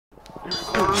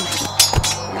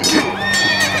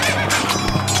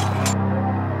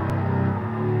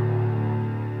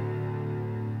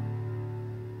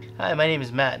Hi, my name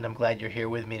is Matt and I'm glad you're here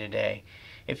with me today.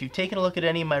 If you've taken a look at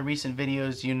any of my recent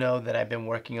videos, you know that I've been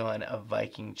working on a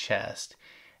Viking chest.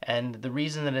 And the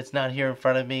reason that it's not here in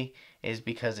front of me is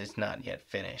because it's not yet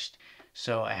finished.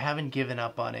 So I haven't given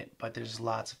up on it, but there's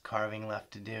lots of carving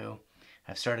left to do.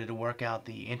 I've started to work out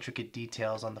the intricate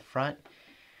details on the front,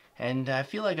 and I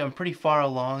feel like I'm pretty far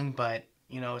along, but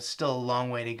it's still a long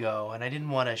way to go, and I didn't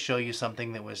want to show you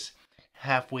something that was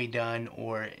halfway done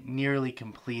or nearly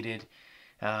completed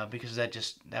because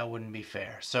that wouldn't be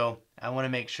fair. So I want to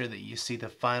make sure that you see the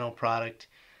final product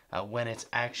when it's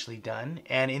actually done.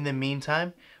 And in the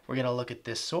meantime, we're going to look at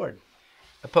this sword.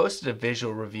 I posted a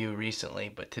visual review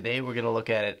recently, but today we're going to look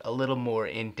at it a little more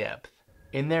in depth.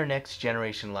 In their next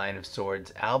generation line of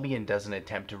swords, Albion doesn't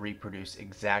attempt to reproduce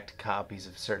exact copies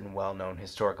of certain well-known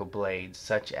historical blades,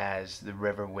 such as the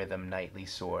River Witham knightly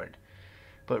sword,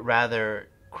 but rather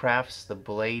crafts the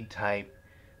blade type,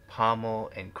 pommel,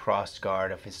 and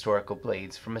crossguard of historical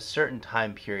blades from a certain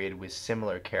time period with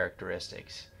similar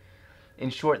characteristics. In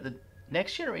short, the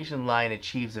next generation line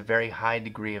achieves a very high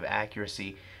degree of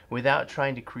accuracy without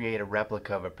trying to create a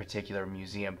replica of a particular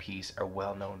museum piece or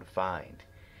well-known find.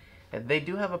 And they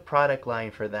do have a product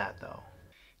line for that though.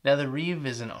 Now the Reeve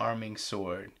is an arming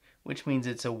sword, which means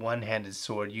it's a one-handed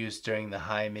sword used during the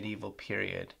high medieval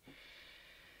period.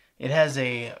 It has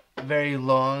a very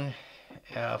long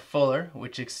fuller,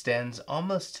 which extends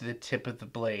almost to the tip of the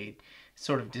blade. It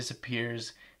sort of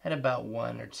disappears at about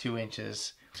 1 or 2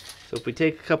 inches. So if we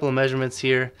take a couple of measurements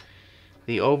here,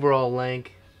 the overall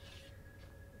length,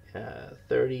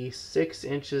 36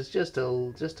 inches, just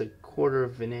a quarter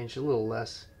of an inch, a little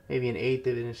less, maybe an eighth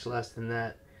of an inch less than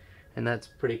that. And that's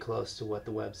pretty close to what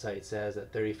the website says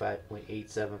at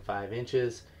 35.875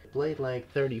 inches. Blade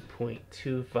length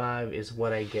 30.25 is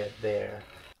what I get there.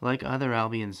 Like other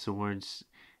Albion swords,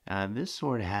 this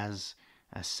sword has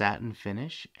a satin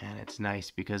finish, and it's nice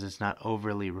because it's not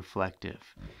overly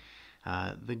reflective.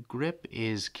 The grip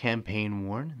is campaign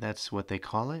worn, that's what they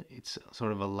call it. It's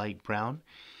sort of a light brown.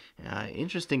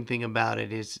 Interesting thing about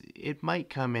it is it might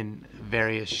come in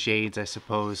various shades, I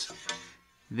suppose.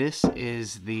 This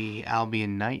is the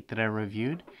Albion Knight that I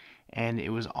reviewed, and it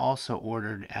was also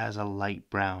ordered as a light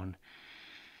brown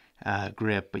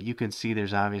grip, but you can see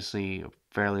there's obviously a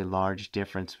fairly large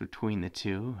difference between the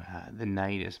two. The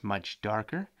Knight is much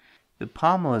darker. The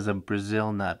pommel is a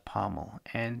Brazil nut pommel,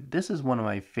 and this is one of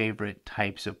my favorite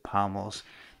types of pommels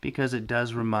because it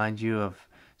does remind you of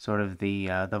sort of the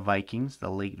Vikings, the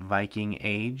late Viking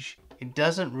age. It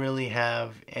doesn't really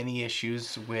have any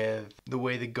issues with the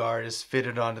way the guard is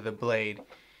fitted onto the blade.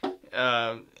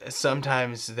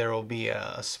 Sometimes there will be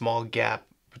a small gap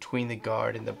between the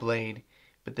guard and the blade,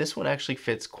 but this one actually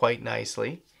fits quite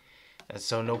nicely,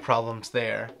 so no problems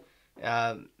there.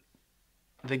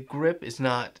 The grip is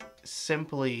not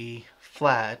simply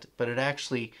flat, but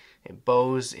it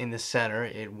bows in the center.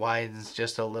 It widens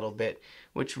just a little bit,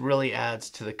 which really adds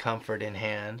to the comfort in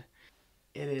hand.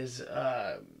 It is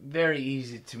very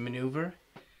easy to maneuver.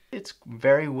 It's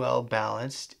very well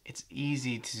balanced. It's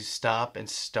easy to stop and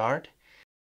start.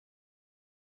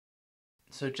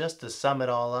 So just to sum it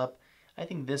all up, I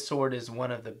think this sword is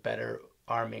one of the better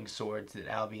arming swords that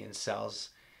Albion sells,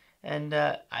 and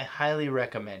I highly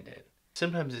recommend it.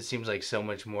 Sometimes it seems like so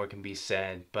much more can be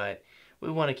said, but we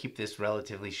want to keep this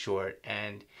relatively short,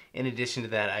 and in addition to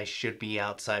that, I should be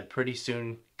outside pretty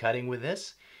soon cutting with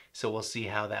this, so we'll see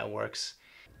how that works.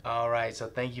 Alright, so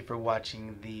thank you for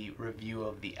watching the review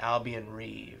of the Albion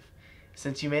Reeve.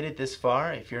 Since you made it this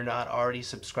far, if you're not already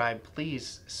subscribed,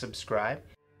 please subscribe.